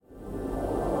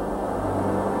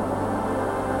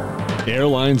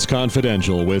Airlines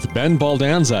Confidential with Ben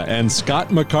Baldanza and Scott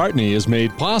McCartney is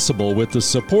made possible with the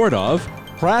support of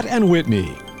Pratt &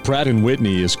 Whitney. Pratt &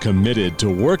 Whitney is committed to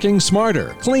working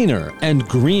smarter, cleaner, and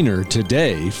greener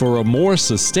today for a more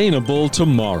sustainable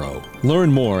tomorrow.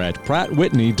 Learn more at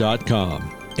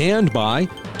prattwhitney.com. And by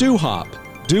DoHop.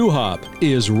 DoHop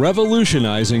is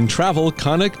revolutionizing travel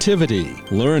connectivity.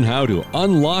 Learn how to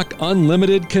unlock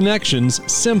unlimited connections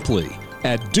simply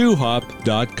at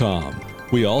dohop.com.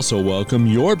 We also welcome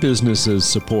your business's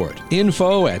support.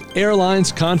 Info at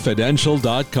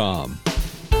airlinesconfidential.com.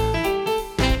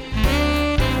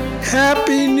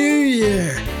 Happy New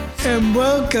Year and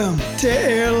welcome to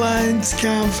Airlines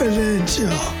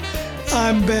Confidential.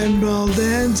 I'm Ben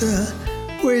Baldanza,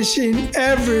 wishing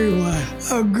everyone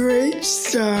a great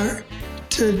start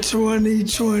to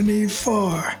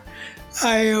 2024.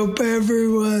 I hope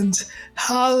everyone's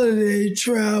holiday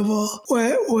travel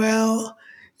went well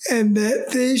and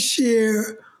that this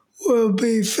year will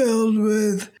be filled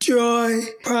with joy,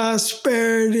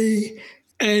 prosperity,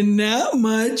 and not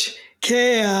much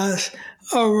chaos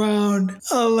around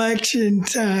election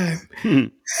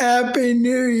time. Happy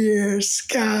New Year,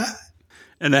 Scott.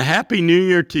 And a Happy New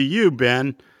Year to you,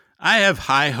 Ben. I have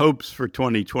high hopes for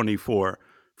 2024,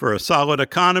 for a solid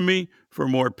economy, for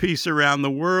more peace around the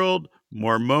world,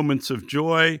 more moments of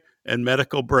joy, and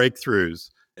medical breakthroughs.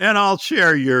 And I'll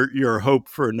share your hope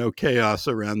for no chaos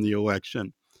around the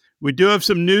election. We do have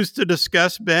some news to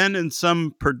discuss, Ben, and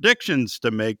some predictions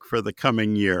to make for the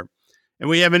coming year. And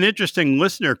we have an interesting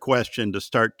listener question to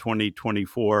start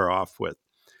 2024 off with.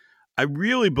 I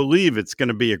really believe it's going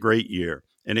to be a great year,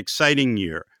 an exciting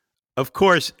year. Of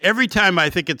course, every time I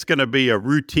think it's going to be a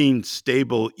routine,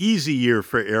 stable, easy year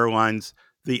for airlines,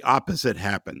 the opposite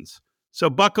happens. So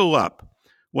buckle up.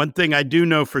 One thing I do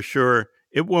know for sure,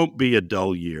 it won't be a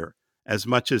dull year, as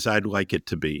much as I'd like it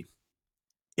to be.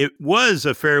 It was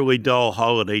a fairly dull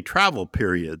holiday travel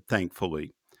period,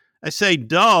 thankfully. I say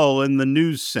dull in the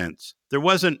news sense. There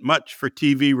wasn't much for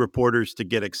TV reporters to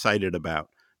get excited about.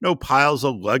 No piles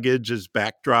of luggage as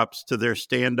backdrops to their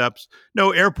stand-ups.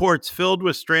 No airports filled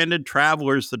with stranded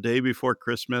travelers the day before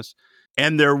Christmas.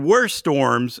 And there were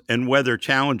storms and weather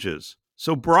challenges.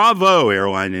 So bravo,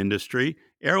 airline industry.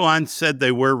 Airlines said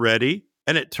they were ready,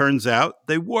 and it turns out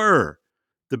they were.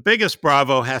 The biggest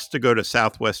bravo has to go to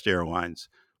Southwest Airlines,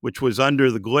 which was under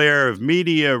the glare of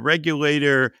media,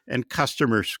 regulator, and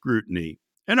customer scrutiny.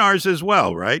 And ours as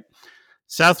well, right?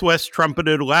 Southwest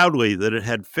trumpeted loudly that it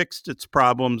had fixed its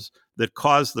problems that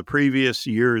caused the previous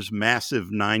year's massive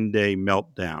 9-day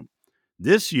meltdown.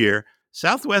 This year,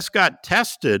 Southwest got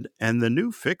tested, and the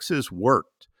new fixes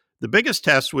worked. The biggest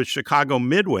test was Chicago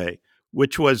Midway,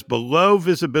 which was below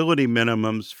visibility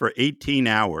minimums for 18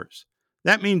 hours.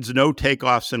 That means no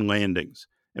takeoffs and landings.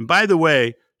 And by the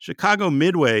way, Chicago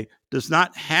Midway does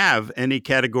not have any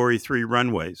Category 3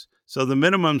 runways, so the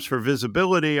minimums for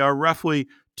visibility are roughly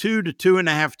 2 to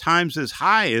 2.5 times as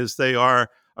high as they are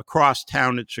across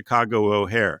town at Chicago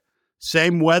O'Hare.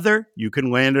 Same weather, you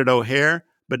can land at O'Hare,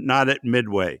 but not at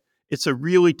Midway. It's a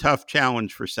really tough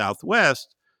challenge for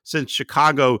Southwest since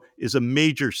Chicago is a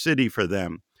major city for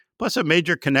them, plus a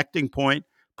major connecting point,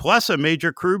 plus a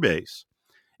major crew base.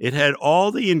 It had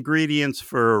all the ingredients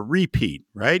for a repeat,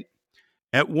 right?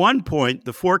 At one point,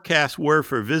 the forecasts were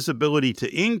for visibility to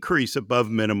increase above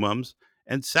minimums,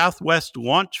 and Southwest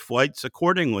launched flights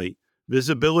accordingly.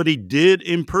 Visibility did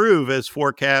improve as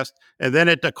forecast, and then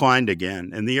it declined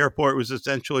again, and the airport was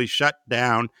essentially shut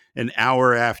down an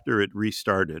hour after it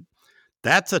restarted.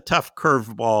 That's a tough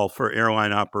curveball for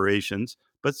airline operations,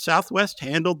 but Southwest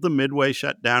handled the Midway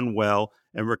shutdown well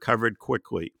and recovered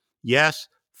quickly. Yes,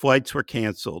 flights were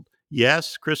canceled.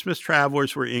 Yes, Christmas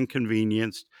travelers were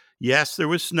inconvenienced. Yes, there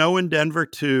was snow in Denver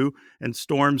too, and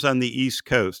storms on the East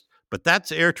Coast. But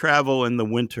that's air travel in the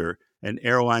winter, and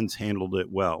airlines handled it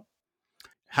well.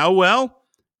 How well?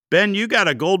 Ben, you got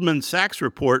a Goldman Sachs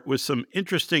report with some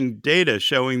interesting data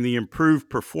showing the improved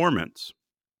performance.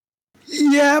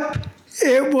 Yep,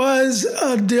 it was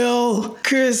a dull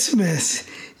Christmas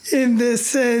in the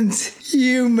sense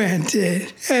you meant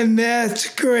it, and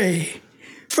that's great.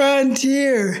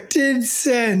 Frontier did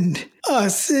send a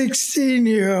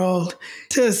 16-year-old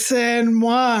to San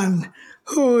Juan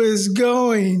who is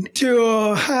going to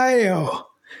Ohio.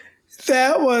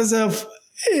 That was an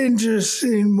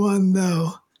interesting one,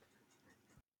 though.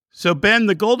 So, Ben,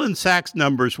 the Goldman Sachs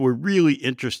numbers were really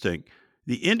interesting.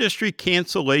 The industry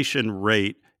cancellation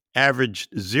rate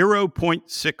averaged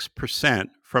 0.6%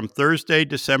 from Thursday,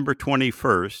 December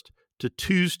 21st to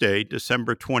Tuesday,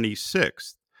 December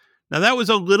 26th. Now, that was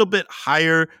a little bit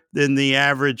higher than the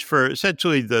average for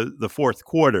essentially the fourth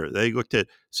quarter. They looked at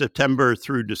September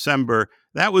through December.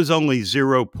 That was only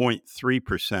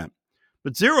 0.3%.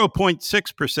 But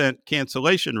 0.6%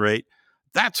 cancellation rate,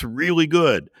 that's really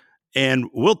good. And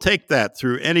we'll take that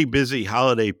through any busy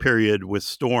holiday period with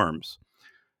storms.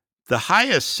 The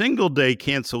highest single day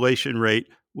cancellation rate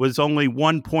was only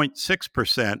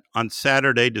 1.6% on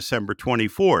Saturday, December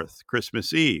 24th,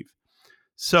 Christmas Eve.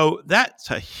 So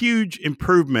that's a huge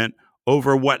improvement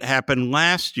over what happened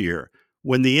last year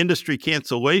when the industry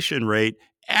cancellation rate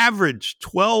averaged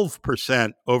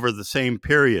 12% over the same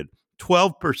period,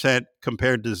 12%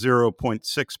 compared to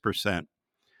 0.6%.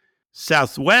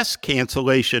 Southwest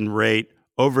cancellation rate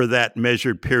over that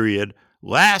measured period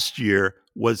last year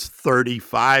was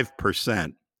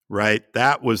 35%, right?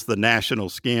 That was the national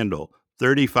scandal,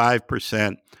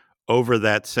 35% over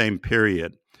that same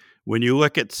period. When you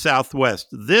look at Southwest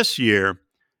this year,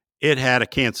 it had a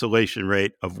cancellation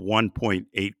rate of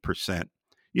 1.8%.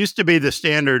 Used to be the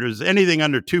standard was anything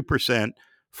under 2%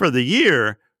 for the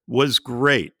year was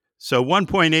great. So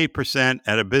 1.8%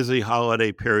 at a busy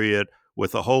holiday period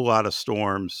with a whole lot of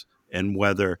storms and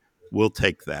weather, we'll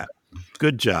take that.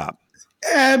 Good job.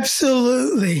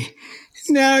 Absolutely.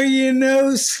 Now, you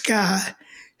know, Scott,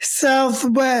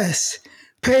 Southwest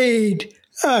paid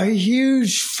a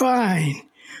huge fine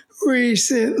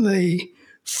recently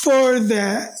for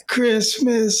that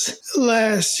Christmas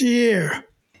last year.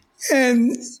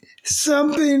 And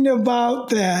something about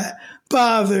that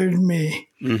bothered me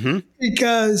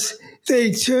because they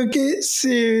took it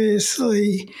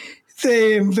seriously.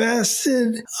 They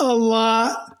invested a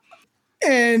lot,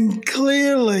 and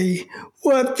clearly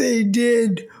what they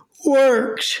did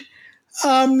worked.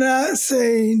 I'm not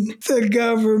saying the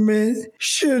government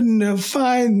shouldn't have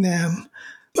fined them,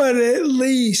 but at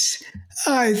least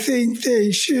I think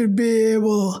they should be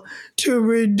able to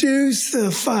reduce the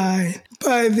fine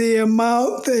by the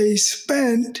amount they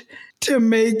spent to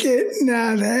make it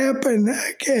not happen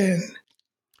again.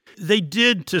 They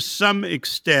did to some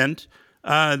extent.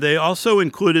 They also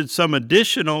included some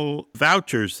additional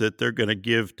vouchers that they're going to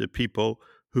give to people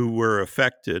who were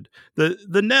affected.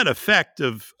 The net effect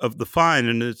of the fine,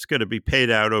 and it's going to be paid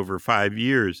out over 5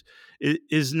 years,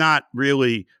 is not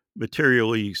really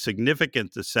materially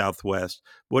significant to Southwest.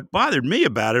 What bothered me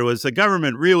about it was the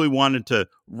government really wanted to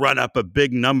run up a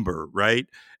big number, right?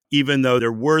 Even though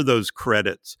there were those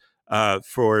credits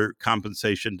for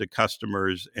compensation to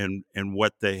customers and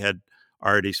what they had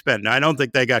already spent. Now, I don't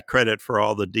think they got credit for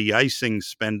all the de-icing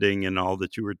spending and all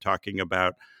that you were talking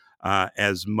about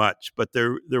as much, but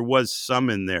there was some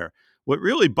in there. What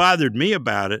really bothered me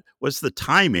about it was the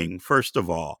timing, first of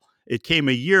all. It came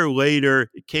a year later.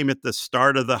 It came at the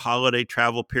start of the holiday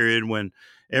travel period when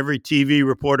every TV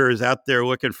reporter is out there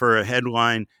looking for a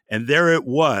headline, and there it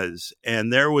was.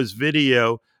 And there was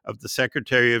video of the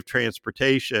Secretary of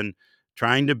Transportation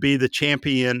trying to be the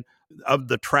champion of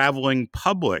the traveling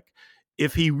public.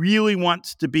 If he really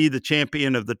wants to be the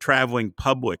champion of the traveling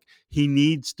public, he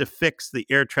needs to fix the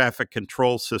air traffic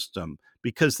control system,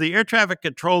 because the air traffic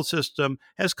control system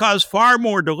has caused far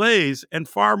more delays and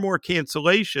far more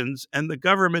cancellations, and the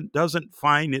government doesn't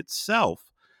fine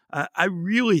itself. I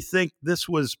really think this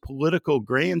was political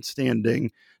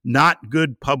grandstanding, not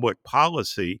good public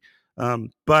policy.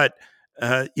 But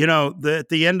at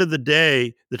the end of the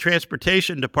day, the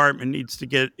transportation department needs to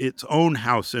get its own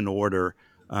house in order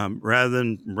rather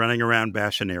than running around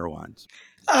bashing airlines.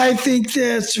 I think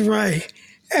that's right.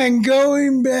 And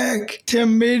going back to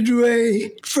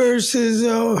Midway versus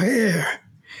O'Hare,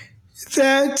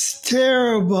 that's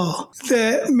terrible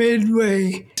that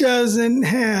Midway doesn't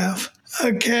have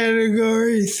a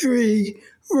Category 3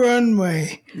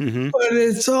 runway. But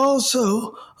it's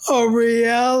also a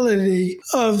reality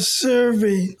of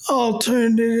serving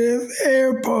alternative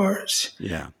airports.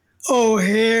 Yeah.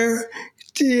 O'Hare,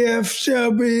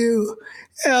 DFW,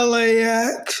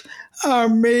 LAX are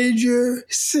major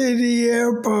city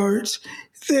airports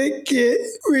that get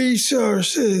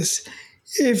resources.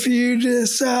 If you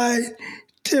decide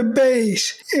to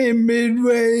base in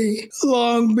Midway,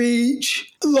 Long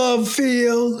Beach, Love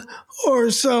Field,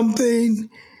 or something,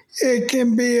 it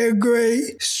can be a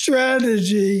great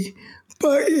strategy,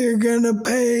 but you're going to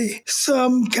pay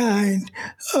some kind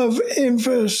of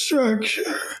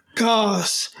infrastructure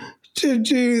costs to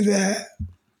do that.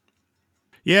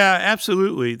 Yeah,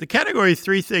 absolutely. The Category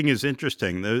 3 thing is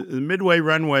interesting. The Midway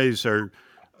runways are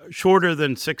shorter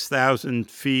than 6,000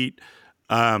 feet.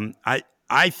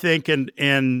 I think, and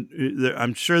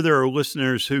I'm sure there are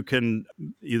listeners who can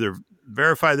either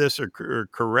verify this or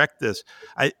correct this.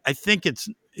 I think it's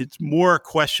more a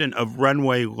question of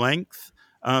runway length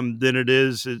than it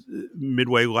is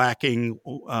Midway lacking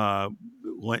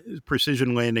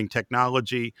precision landing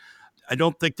technology. I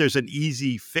don't think there's an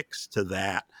easy fix to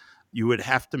that. You would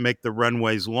have to make the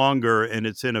runways longer, and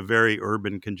it's in a very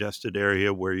urban, congested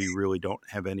area where you really don't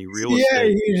have any real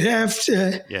estate. You'd have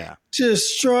to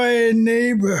destroy a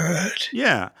neighborhood.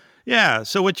 Yeah.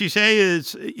 So what you say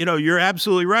is, you're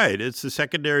absolutely right. It's the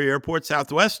secondary airport.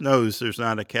 Southwest knows there's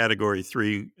not a Category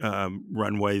 3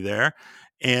 runway there,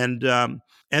 and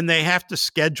they have to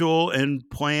schedule and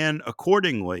plan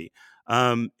accordingly.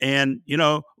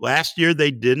 Last year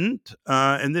they didn't,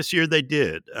 and this year they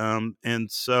did.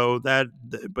 And so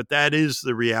that is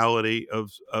the reality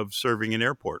of serving an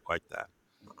airport like that.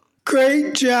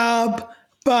 Great job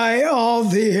by all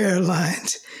the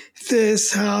airlines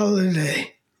this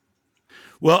holiday.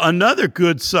 Well, another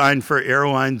good sign for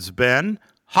airlines, Ben,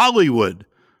 Hollywood.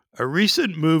 A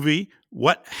recent movie,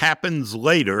 What Happens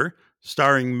Later,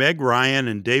 starring Meg Ryan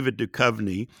and David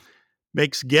Duchovny,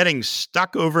 makes getting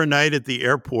stuck overnight at the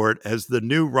airport as the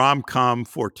new rom-com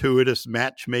fortuitous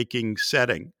matchmaking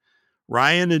setting.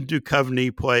 Ryan and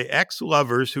Duchovny play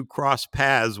ex-lovers who cross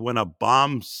paths when a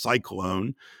bomb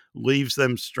cyclone leaves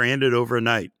them stranded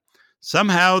overnight.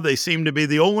 Somehow they seem to be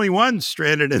the only ones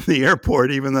stranded in the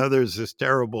airport, even though there's this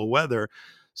terrible weather.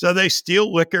 So they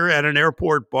steal liquor at an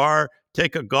airport bar,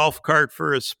 take a golf cart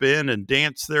for a spin, and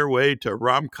dance their way to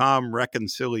rom-com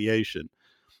reconciliation.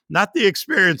 Not the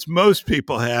experience most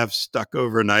people have stuck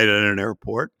overnight at an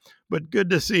airport, but good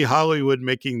to see Hollywood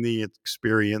making the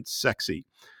experience sexy.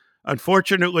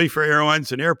 Unfortunately for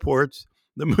airlines and airports,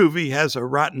 the movie has a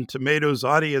Rotten Tomatoes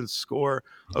audience score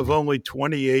of only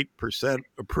 28%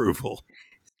 approval.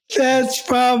 That's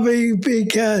probably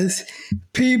because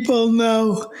people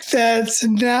know that's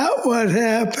not what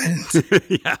happens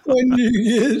when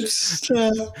you get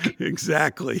stuck.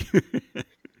 Exactly.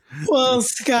 Well,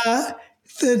 Scott,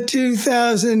 the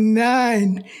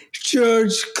 2009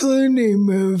 George Clooney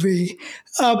movie,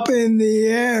 Up in the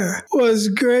Air, was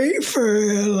great for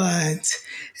airlines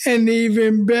and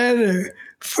even better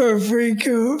for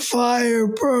frequent flyer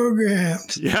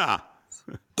programs. Yeah.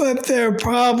 But there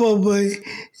probably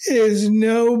is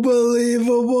no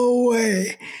believable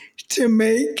way to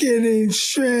make getting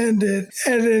stranded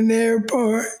at an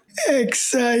airport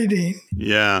exciting.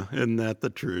 Yeah, isn't that the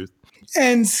truth?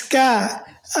 And Scott,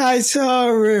 I saw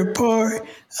a report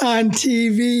on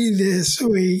TV this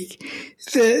week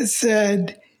that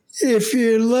said if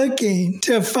you're looking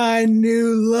to find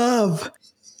new love,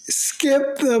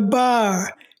 skip the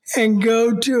bar and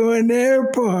go to an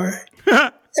airport.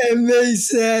 And they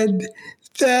said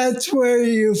that's where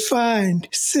you find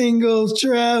single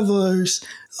travelers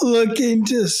looking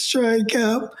to strike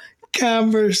up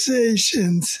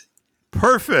conversations.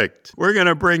 Perfect. We're going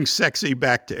to bring sexy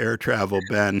back to air travel,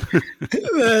 Ben.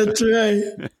 That's right.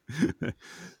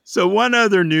 So one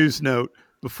other news note.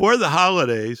 Before the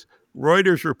holidays,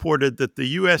 Reuters reported that the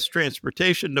U.S.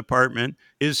 Transportation Department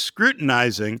is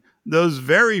scrutinizing those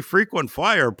very frequent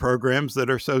flyer programs that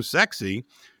are so sexy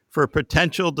for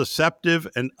potential deceptive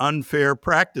and unfair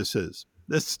practices.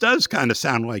 This does kind of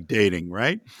sound like dating,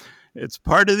 right? It's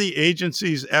part of the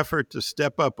agency's effort to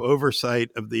step up oversight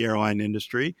of the airline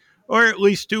industry, or at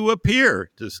least to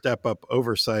appear to step up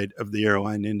oversight of the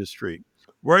airline industry.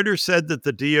 Reuters said that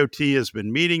the DOT has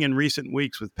been meeting in recent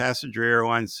weeks with passenger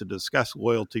airlines to discuss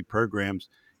loyalty programs,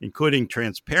 including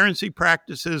transparency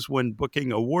practices when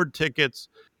booking award tickets,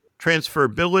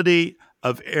 transferability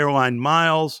of airline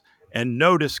miles, and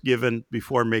notice given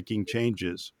before making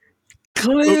changes.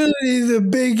 Clearly the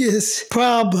biggest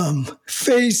problem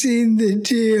facing the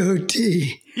DOT.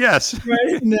 Yes.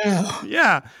 Right now.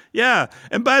 Yeah.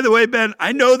 And by the way, Ben,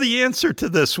 I know the answer to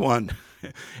this one.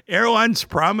 Airlines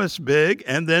promise big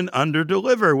and then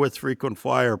underdeliver with frequent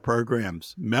flyer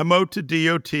programs. Memo to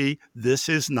DOT, this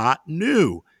is not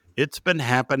new. It's been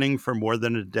happening for more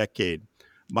than a decade.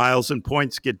 Miles and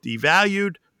points get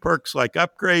devalued. Perks like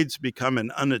upgrades become an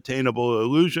unattainable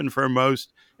illusion for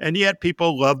most, and yet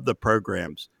people love the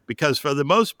programs because for the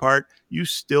most part, you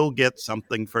still get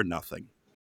something for nothing.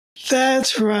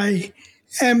 That's right.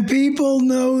 And people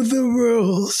know the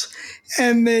rules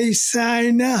and they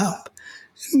sign up.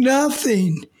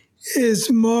 Nothing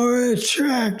is more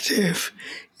attractive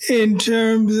in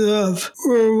terms of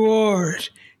reward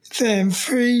than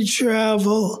free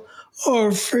travel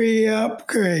or free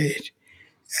upgrade.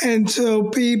 And so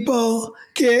people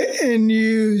get and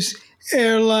use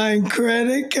airline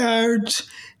credit cards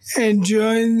and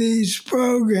join these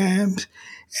programs,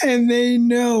 and they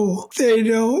know they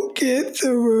don't get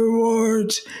the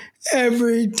rewards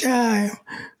every time,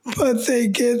 but they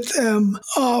get them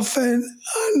often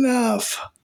enough.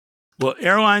 Well,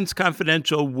 Airlines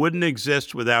Confidential wouldn't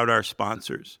exist without our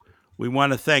sponsors. We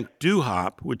want to thank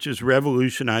DoHop, which is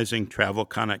revolutionizing travel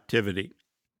connectivity.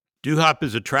 DoHop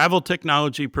is a travel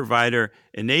technology provider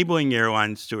enabling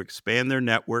airlines to expand their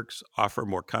networks, offer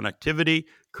more connectivity,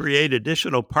 create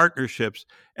additional partnerships,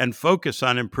 and focus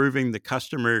on improving the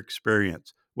customer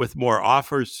experience with more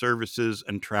offers, services,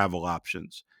 and travel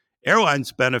options.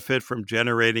 Airlines benefit from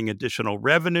generating additional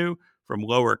revenue, from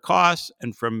lower costs,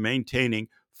 and from maintaining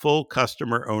full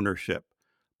customer ownership.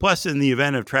 Plus, in the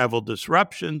event of travel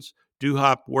disruptions,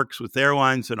 DoHop works with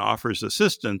airlines and offers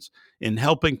assistance in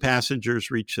helping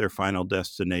passengers reach their final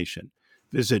destination.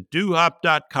 Visit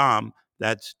dohop.com.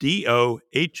 That's DOHOP.com.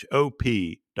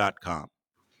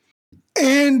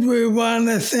 And we want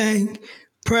to thank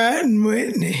Pratt&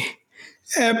 Whitney.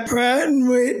 At Pratt&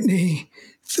 Whitney,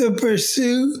 the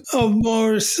pursuit of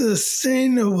more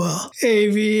sustainable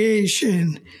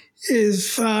aviation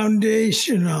is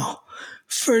foundational.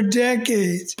 For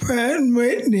decades, Pratt &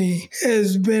 Whitney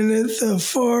has been at the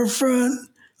forefront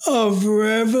of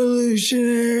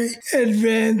revolutionary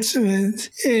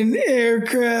advancements in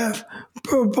aircraft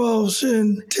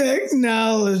propulsion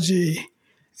technology.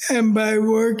 And by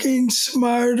working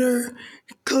smarter,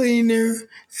 cleaner,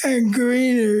 and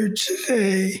greener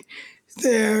today,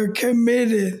 they are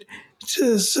committed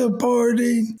to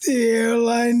supporting the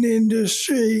airline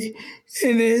industry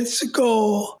in its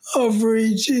goal of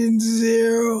reaching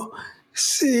zero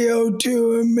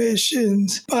CO2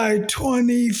 emissions by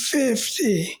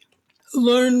 2050.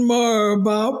 Learn more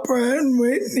about Pratt &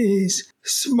 Whitney's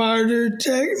smarter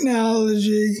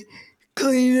technology,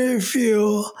 cleaner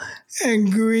fuel,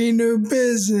 and greener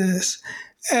business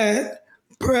at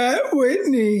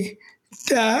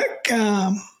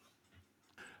prattwhitney.com.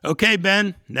 Okay,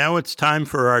 Ben, now it's time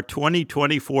for our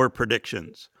 2024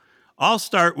 predictions. I'll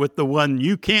start with the one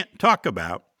you can't talk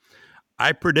about.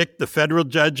 I predict the federal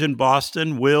judge in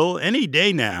Boston will, any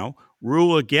day now,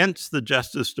 rule against the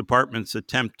Justice Department's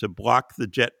attempt to block the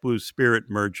JetBlue Spirit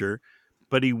merger,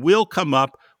 but he will come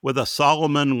up with a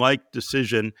Solomon-like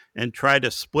decision and try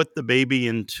to split the baby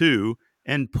in two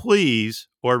and please,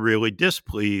 or really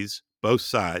displease, both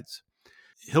sides.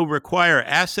 He'll require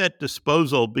asset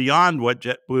disposal beyond what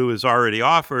JetBlue has already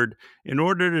offered in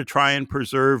order to try and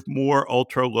preserve more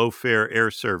ultra-low-fare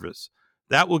air service.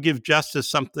 That will give Justice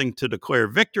something to declare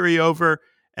victory over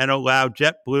and allow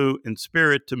JetBlue and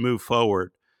Spirit to move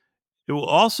forward. It will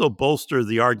also bolster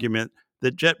the argument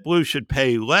that JetBlue should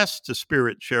pay less to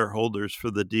Spirit shareholders for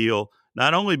the deal,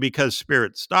 not only because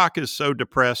Spirit stock is so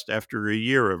depressed after a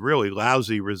year of really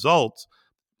lousy results,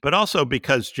 but also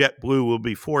because JetBlue will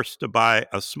be forced to buy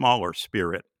a smaller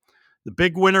Spirit. The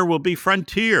big winner will be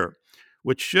Frontier,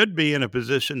 which should be in a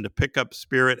position to pick up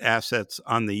Spirit assets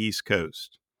on the East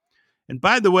Coast. And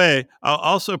by the way, I'll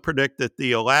also predict that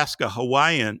the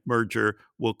Alaska-Hawaiian merger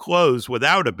will close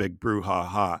without a big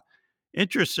brouhaha.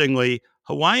 Interestingly,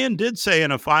 Hawaiian did say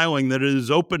in a filing that it is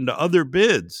open to other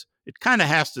bids. It kind of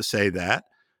has to say that.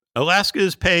 Alaska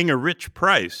is paying a rich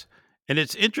price. And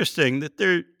it's interesting that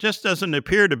there just doesn't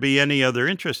appear to be any other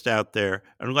interest out there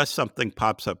unless something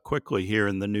pops up quickly here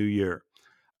in the new year.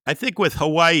 I think with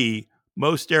Hawaii,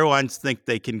 most airlines think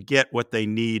they can get what they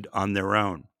need on their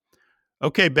own.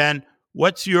 Okay, Ben,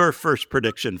 what's your first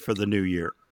prediction for the new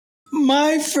year?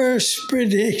 My first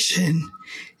prediction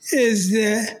is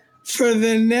that for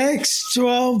the next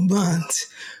 12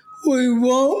 months, we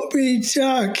won't be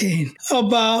talking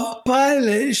about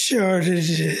pilot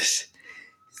shortages.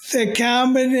 The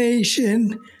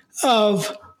combination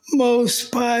of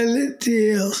most pilot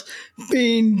deals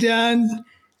being done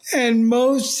and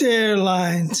most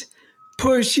airlines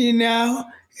pushing out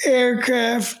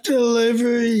aircraft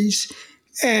deliveries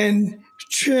and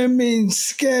trimming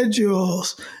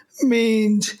schedules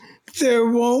means there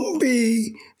won't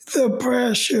be the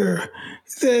pressure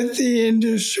that the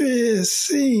industry has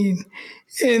seen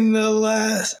in the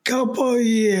last couple of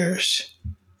years.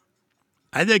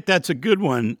 I think that's a good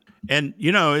one. And,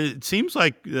 it seems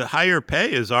like the higher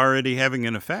pay is already having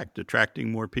an effect,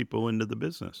 attracting more people into the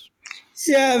business.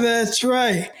 Yeah, that's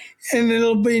right. And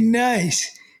it'll be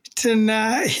nice to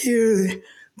not hear the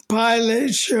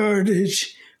pilot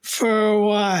shortage for a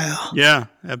while. Yeah,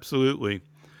 absolutely.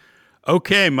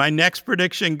 Okay, my next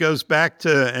prediction goes back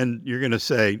to, and you're going to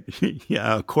say,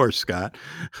 yeah, of course, Scott,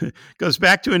 goes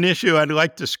back to an issue I'd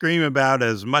like to scream about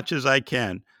as much as I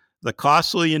can. The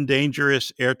costly and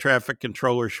dangerous air traffic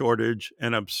controller shortage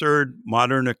and absurd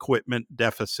modern equipment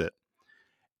deficit.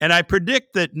 And I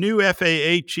predict that new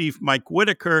FAA Chief Mike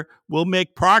Whitaker will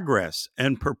make progress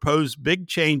and propose big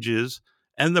changes,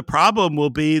 and the problem will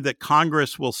be that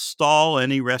Congress will stall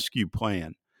any rescue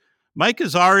plan. Mike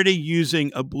is already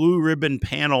using a blue ribbon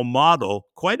panel model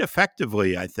quite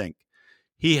effectively, I think.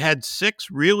 He had 6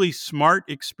 really smart,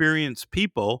 experienced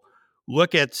people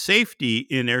look at safety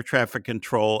in air traffic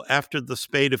control after the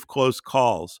spate of close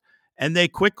calls, and they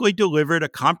quickly delivered a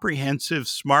comprehensive,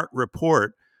 smart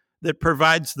report that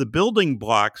provides the building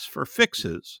blocks for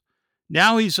fixes.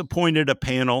 Now he's appointed a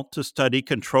panel to study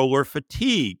controller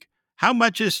fatigue. How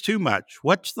much is too much?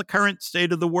 What's the current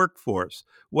state of the workforce?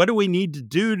 What do we need to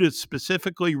do to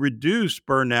specifically reduce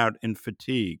burnout and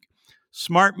fatigue?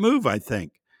 Smart move, I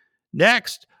think.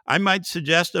 Next, I might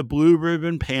suggest a blue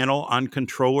ribbon panel on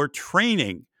controller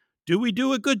training. Do we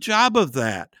do a good job of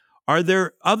that? Are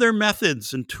there other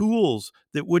methods and tools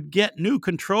that would get new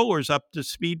controllers up to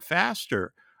speed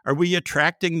faster? Are we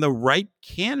attracting the right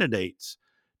candidates?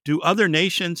 Do other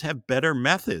nations have better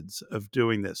methods of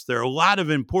doing this? There are a lot of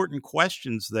important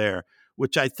questions there,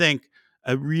 which I think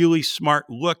a really smart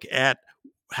look at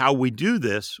how we do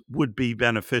this would be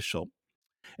beneficial.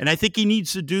 And I think he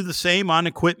needs to do the same on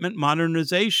equipment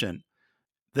modernization.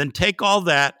 Then take all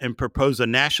that and propose a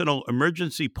national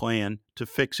emergency plan to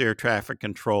fix air traffic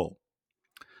control.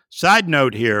 Side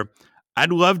note here,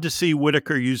 I'd love to see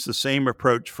Whitaker use the same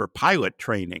approach for pilot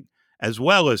training as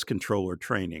well as controller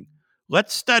training.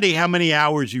 Let's study how many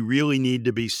hours you really need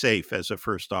to be safe as a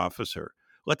first officer.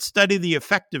 Let's study the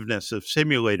effectiveness of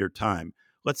simulator time.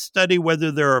 Let's study whether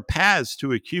there are paths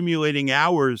to accumulating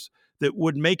hours that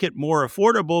would make it more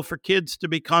affordable for kids to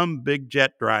become big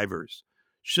jet drivers.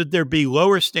 Should there be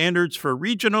lower standards for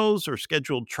regionals or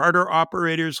scheduled charter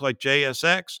operators like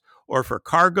JSX or for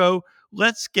cargo?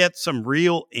 Let's get some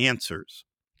real answers.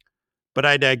 But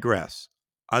I digress.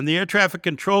 On the air traffic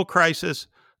control crisis,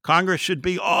 Congress should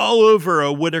be all over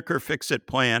a Whitaker fix-it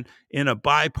plan in a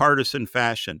bipartisan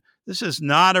fashion. This is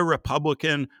not a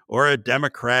Republican or a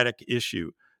Democratic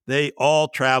issue. They all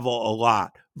travel a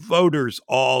lot. Voters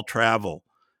all travel.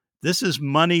 This is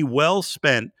money well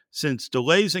spent since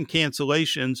delays and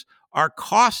cancellations are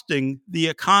costing the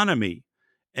economy.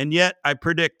 And yet, I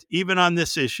predict even on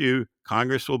this issue,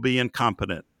 Congress will be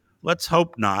incompetent. Let's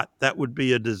hope not. That would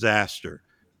be a disaster.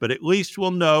 But at least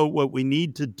we'll know what we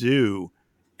need to do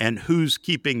and who's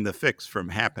keeping the fix from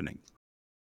happening.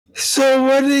 So,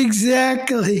 what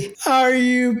exactly are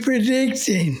you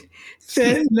predicting?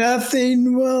 That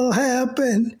nothing will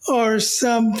happen or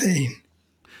something?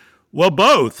 Well,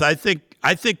 both. I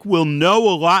think we'll know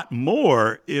a lot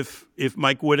more if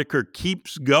Mike Whitaker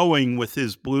keeps going with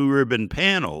his blue ribbon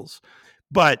panels.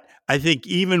 But I think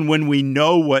even when we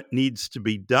know what needs to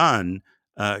be done,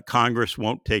 Congress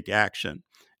won't take action,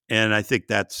 and I think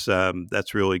that's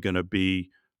really going to be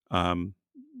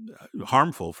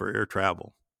harmful for air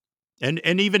travel, and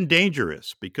even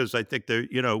dangerous, because I think there,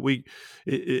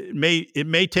 it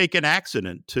may take an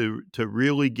accident to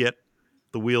really get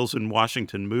the wheels in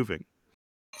Washington moving.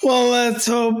 Well, let's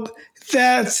hope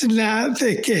that's not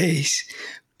the case.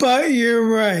 But you're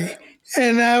right.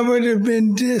 And I would have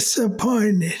been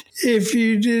disappointed if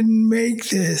you didn't make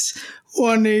this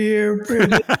one of your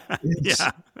predictions.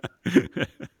 Yeah.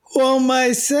 Well,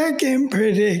 my second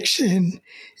prediction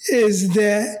is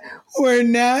that we're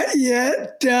not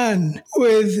yet done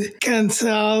with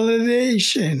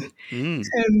consolidation.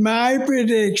 And my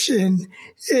prediction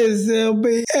is there'll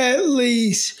be at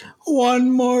least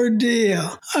one more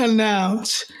deal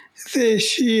announced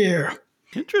this year.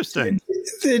 Interesting.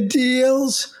 The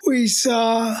deals we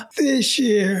saw this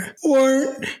year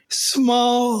weren't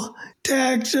small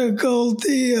tactical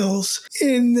deals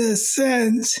in the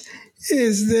sense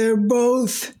is they're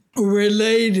both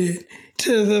related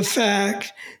to the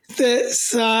fact that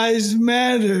size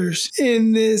matters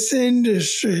in this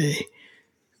industry.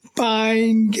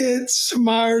 Buying gets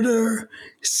smarter,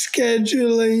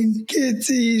 scheduling gets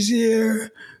easier,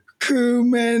 crew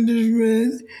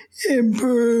management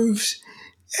improves,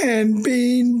 and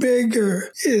being bigger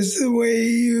is the way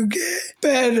you get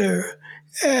better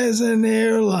as an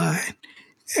airline.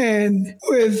 And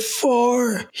with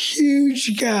 4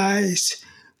 huge guys,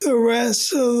 the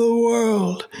rest of the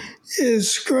world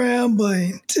is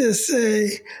scrambling to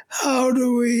say, how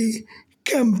do we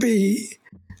compete?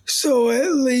 So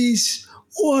at least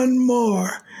one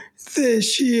more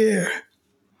this year.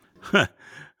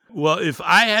 Well, if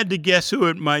I had to guess who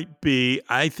it might be,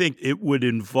 I think it would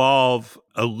involve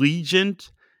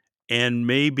Allegiant and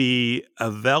maybe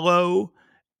Avelo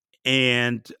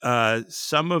and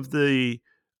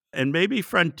and maybe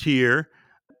Frontier,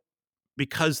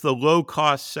 because the low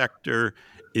cost sector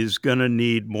is going to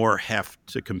need more heft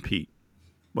to compete.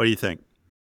 What do you think?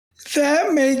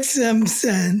 That makes some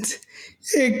sense.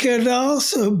 It could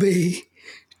also be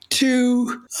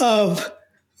 2 of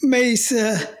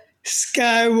Mesa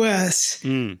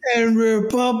SkyWest, and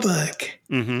Republic.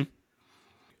 Mm-hmm.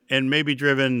 And maybe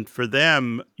driven for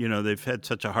them, they've had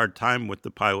such a hard time with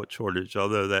the pilot shortage,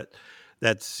 although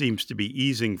that seems to be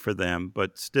easing for them.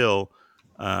 But still,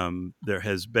 there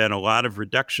has been a lot of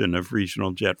reduction of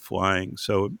regional jet flying,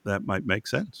 so that might make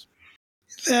sense.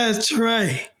 That's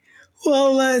right.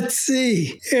 Well, let's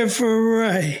see if we're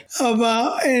right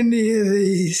about any of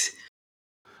these.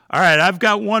 All right, I've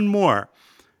got one more.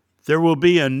 There will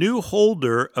be a new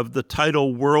holder of the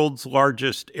title World's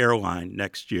Largest Airline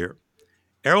next year.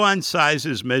 Airline size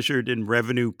is measured in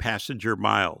revenue passenger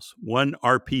miles. 1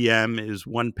 RPM is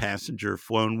 1 passenger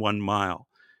flown 1 mile.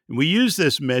 And we use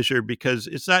this measure because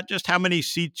it's not just how many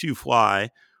seats you fly,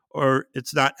 or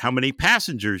it's not how many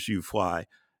passengers you fly.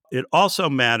 It also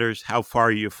matters how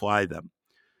far you fly them.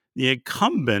 The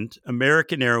incumbent,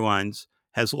 American Airlines,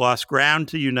 has lost ground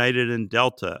to United and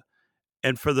Delta.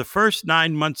 And for the first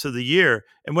 9 months of the year,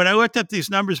 and when I looked at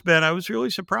these numbers, Ben, I was really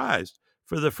surprised.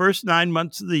 For the first 9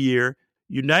 months of the year,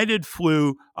 United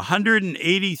flew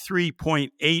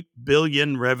 183.8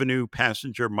 billion revenue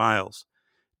passenger miles.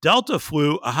 Delta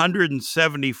flew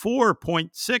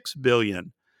 174.6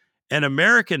 billion. And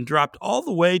American dropped all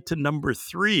the way to number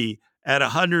 3 at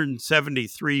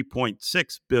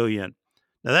 173.6 billion.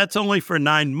 Now, that's only for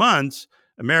 9 months.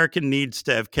 American needs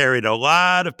to have carried a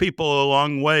lot of people a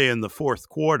long way in the fourth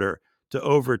quarter to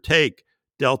overtake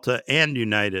Delta and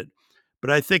United.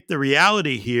 But I think the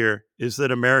reality here is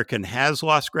that American has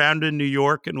lost ground in New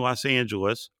York and Los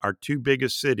Angeles, our 2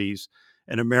 biggest cities,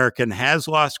 and American has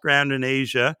lost ground in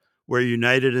Asia, where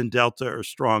United and Delta are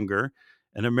stronger,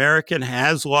 and American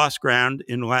has lost ground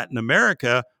in Latin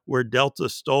America, where Delta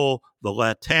stole the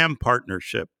LATAM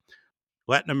partnership.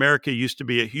 Latin America used to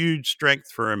be a huge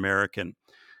strength for American.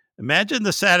 Imagine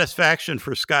the satisfaction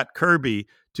for Scott Kirby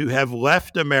to have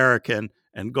left American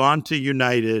and gone to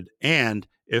United and,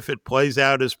 if it plays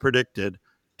out as predicted,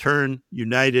 turn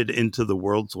United into the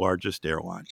world's largest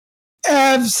airline.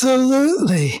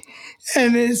 Absolutely.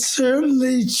 And it's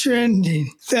certainly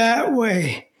trending that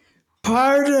way.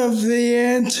 Part of the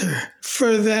answer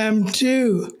for them,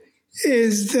 too,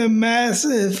 is the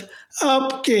massive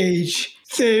upgauge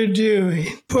they're doing,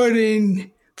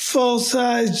 putting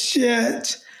full-size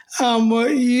jets on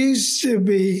what used to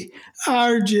be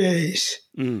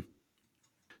RJs.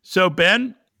 So,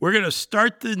 Ben, we're going to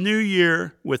start the new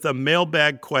year with a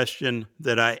mailbag question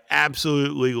that I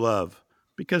absolutely love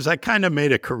because I kind of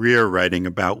made a career writing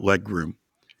about legroom.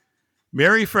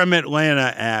 Mary from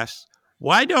Atlanta asks,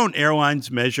 why don't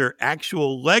airlines measure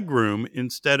actual legroom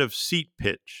instead of seat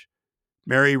pitch?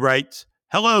 Mary writes,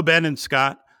 hello, Ben and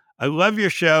Scott. I love your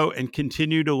show and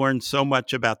continue to learn so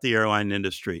much about the airline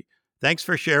industry. Thanks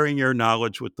for sharing your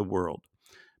knowledge with the world.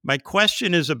 My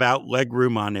question is about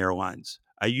legroom on airlines.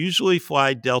 I usually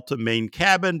fly Delta main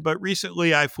cabin, but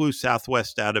recently I flew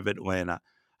Southwest out of Atlanta.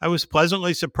 I was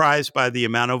pleasantly surprised by the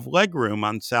amount of legroom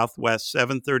on Southwest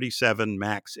 737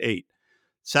 MAX 8.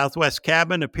 Southwest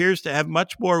cabin appears to have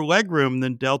much more legroom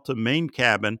than Delta main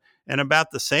cabin and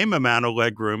about the same amount of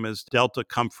legroom as Delta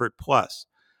Comfort Plus.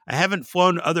 I haven't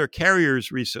flown other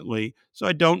carriers recently, so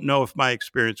I don't know if my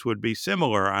experience would be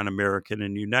similar on American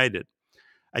and United.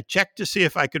 I checked to see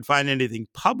if I could find anything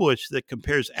published that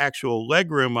compares actual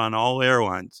legroom on all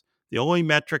airlines. The only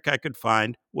metric I could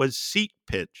find was seat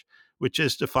pitch, which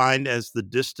is defined as the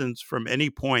distance from any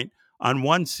point on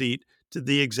one seat to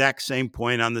the exact same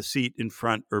point on the seat in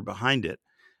front or behind it.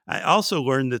 I also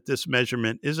learned that this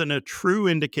measurement isn't a true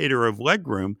indicator of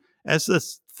legroom, as the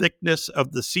thickness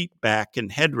of the seat back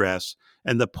and headrests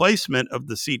and the placement of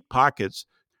the seat pockets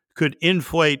could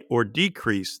inflate or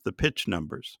decrease the pitch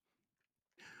numbers.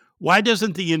 Why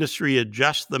doesn't the industry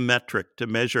adjust the metric to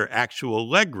measure actual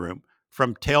legroom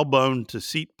from tailbone to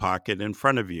seat pocket in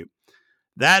front of you?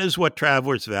 That is what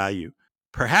travelers value.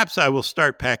 Perhaps I will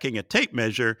start packing a tape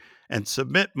measure and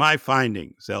submit my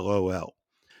findings, LOL.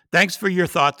 Thanks for your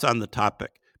thoughts on the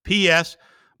topic. P.S.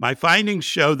 My findings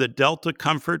show that Delta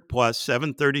Comfort Plus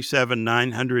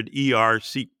 737-900ER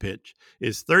seat pitch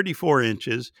is 34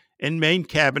 inches and main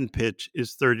cabin pitch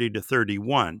is 30 to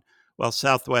 31, while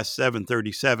Southwest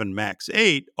 737 MAX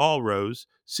 8 all rows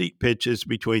seat pitch is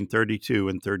between 32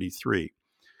 and 33.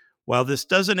 While this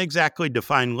doesn't exactly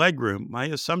define legroom, my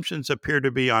assumptions appear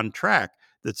to be on track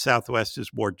that Southwest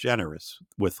is more generous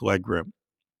with legroom.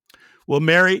 Well,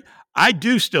 Mary, I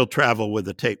do still travel with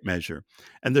a tape measure.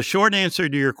 And the short answer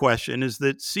to your question is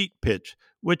that seat pitch,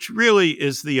 which really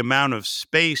is the amount of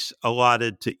space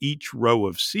allotted to each row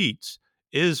of seats,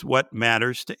 is what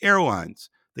matters to airlines.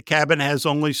 The cabin has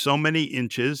only so many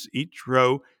inches. Each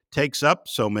row takes up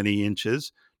so many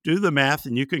inches. Do the math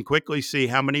and you can quickly see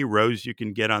how many rows you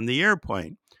can get on the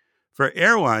airplane. For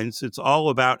airlines, it's all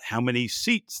about how many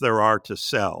seats there are to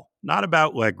sell, not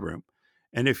about legroom.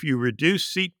 And if you reduce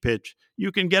seat pitch,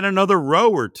 you can get another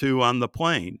row or two on the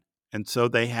plane. And so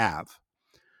they have.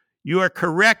 You are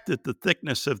correct that the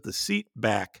thickness of the seat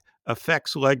back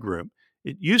affects legroom.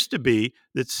 It used to be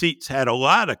that seats had a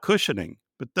lot of cushioning,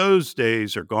 but those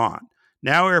days are gone.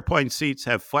 Now airplane seats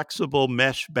have flexible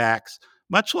mesh backs,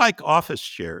 much like office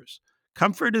chairs.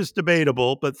 Comfort is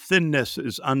debatable, but thinness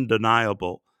is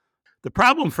undeniable. The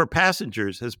problem for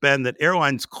passengers has been that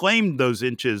airlines claimed those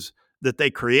inches that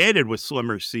they created with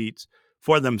slimmer seats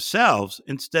for themselves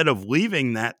instead of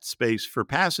leaving that space for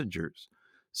passengers.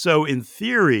 So in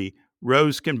theory,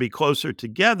 rows can be closer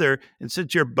together, and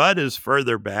since your butt is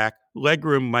further back,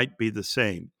 legroom might be the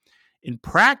same. In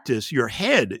practice, your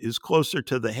head is closer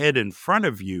to the head in front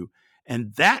of you,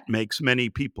 and that makes many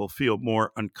people feel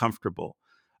more uncomfortable.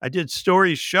 I did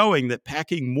stories showing that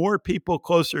packing more people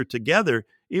closer together,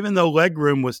 even though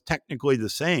legroom was technically the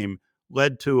same,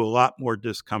 led to a lot more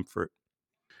discomfort.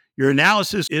 Your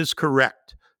analysis is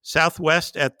correct.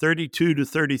 Southwest at 32 to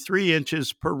 33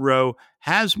 inches per row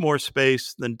has more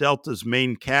space than Delta's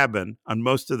main cabin on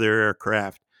most of their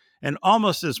aircraft, and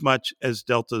almost as much as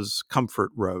Delta's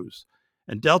comfort rows.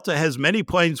 And Delta has many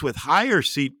planes with higher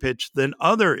seat pitch than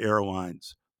other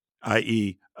airlines,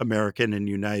 i.e. American and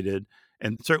United,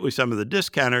 and certainly some of the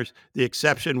discounters. The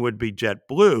exception would be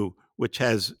JetBlue, which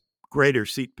has greater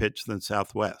seat pitch than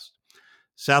Southwest.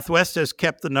 Southwest has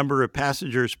kept the number of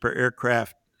passengers per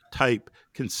aircraft type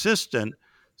consistent,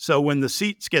 so when the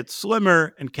seats get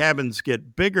slimmer and cabins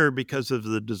get bigger because of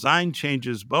the design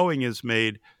changes Boeing has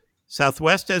made,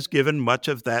 Southwest has given much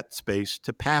of that space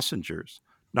to passengers,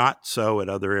 not so at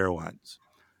other airlines.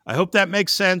 I hope that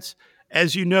makes sense.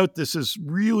 As you note, this is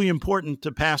really important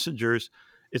to passengers.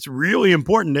 It's really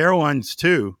important to airlines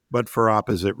too, but for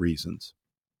opposite reasons.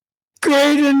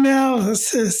 Great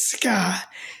analysis, Scott.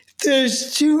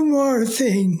 There's two more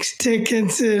things to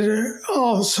consider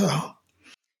also.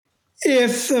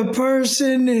 If the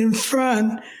person in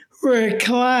front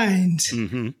reclines,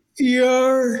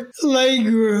 your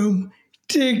legroom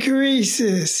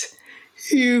decreases.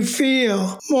 You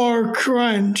feel more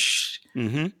crunched.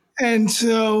 And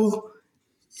so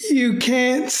you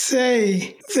can't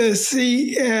say the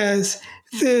seat has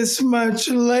this much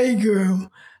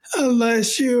legroom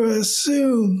unless you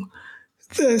assume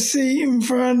the seat in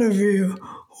front of you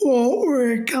won't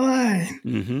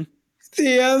recline.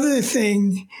 The other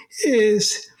thing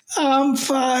is I'm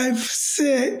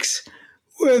 5'6"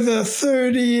 with a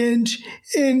 30-inch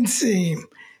inseam.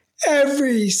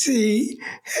 Every seat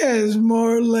has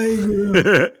more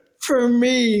legroom for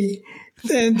me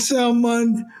than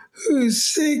someone who's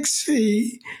 6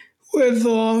 feet with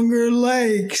longer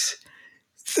legs.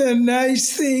 The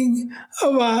nice thing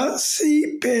about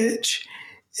seat pitch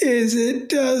is it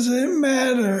doesn't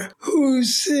matter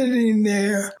who's sitting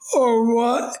there or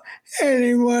what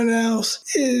anyone else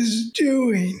is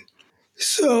doing.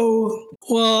 So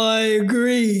while I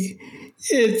agree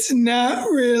it's not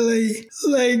really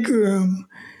legroom,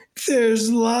 there's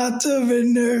lots of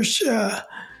inertia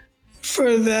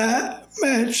for that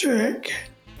metric.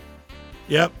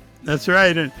 Yep, that's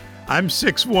right. And I'm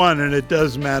 6'1", and it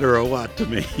does matter a lot to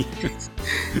me.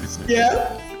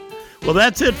 Yep. Well,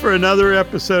 that's it for another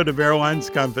episode of Airlines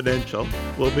Confidential.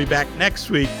 We'll be back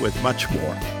next week with much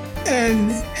more.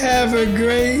 And have a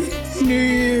great New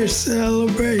Year's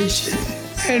celebration.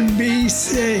 And be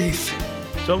safe.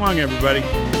 So long, everybody.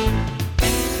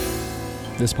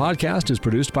 This podcast is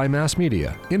produced by Mass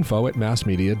Media.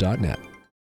 Info@massmedia.net.